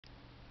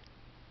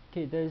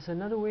Okay, there is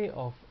another way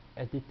of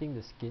editing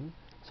the skin.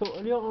 So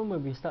earlier on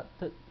when we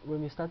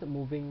started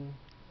moving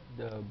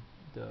the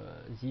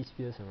Z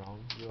spheres around,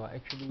 you are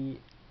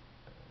actually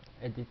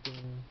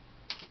editing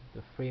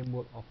the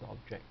framework of the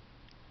object,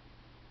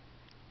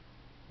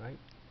 right?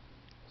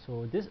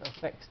 So this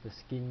affects the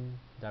skin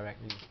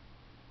directly.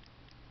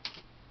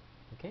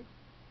 Okay,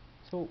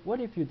 so what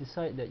if you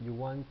decide that you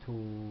want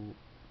to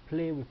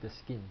play with the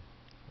skin?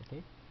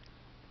 Okay,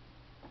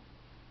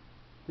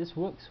 this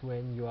works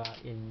when you are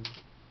in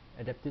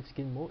adaptive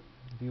skin mode,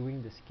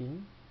 viewing the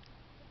skin.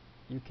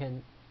 You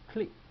can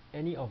click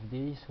any of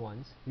these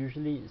ones,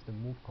 usually it's the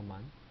move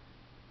command,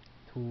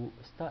 to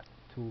start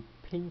to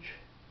pinch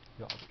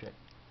your object.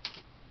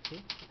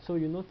 Okay, so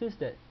you notice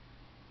that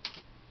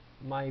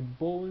my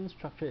bone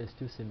structure is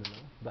still similar,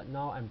 but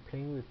now I'm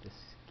playing with the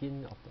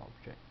skin of the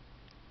object.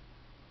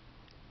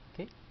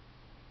 Okay,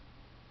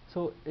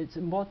 so it's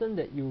important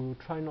that you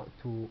try not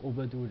to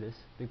overdo this,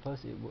 because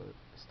it will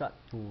start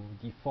to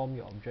deform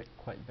your object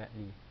quite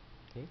badly.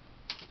 Okay,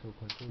 so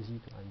Ctrl Z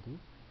to undo.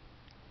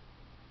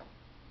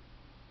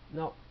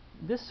 Now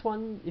this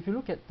one, if you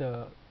look at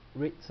the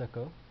red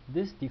circle,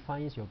 this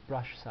defines your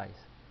brush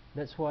size.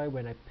 That's why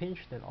when I pinch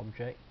that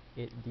object,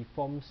 it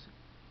deforms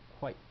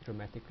quite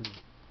dramatically.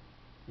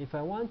 If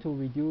I want to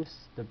reduce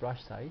the brush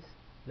size,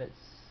 let's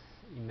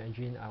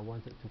imagine I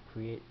wanted to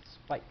create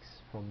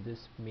spikes from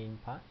this main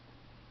part.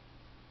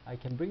 I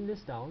can bring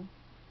this down,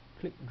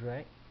 click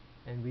drag,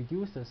 and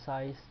reduce the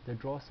size, the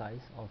draw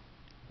size of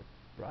the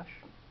brush,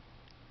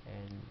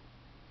 and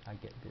I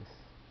get this.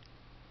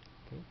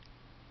 Okay,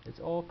 it's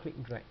all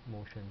click drag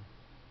motion,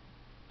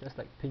 just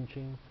like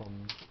pinching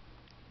from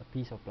a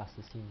piece of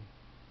plasticine.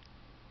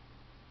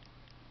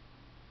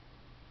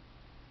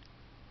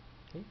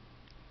 Okay,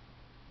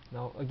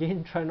 now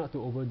again, try not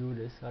to overdo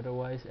this,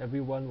 otherwise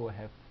everyone will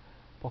have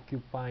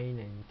porcupine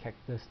and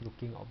cactus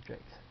looking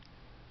objects.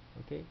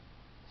 Okay,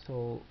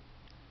 so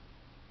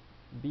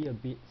be a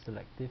bit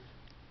selective.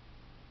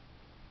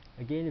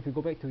 Again, if you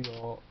go back to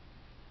your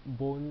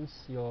bones,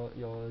 your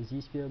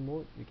Z-sphere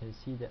mode, you can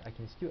see that I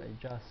can still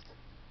adjust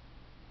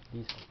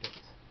these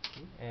objects.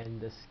 Okay?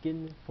 And the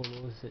skin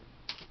follows it.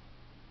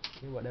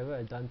 Okay? Whatever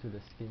I've done to the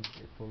skin,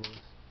 it follows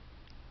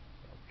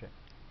the object.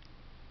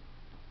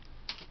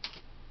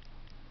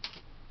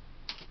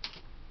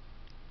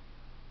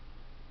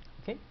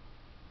 Okay,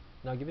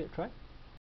 now give it a try.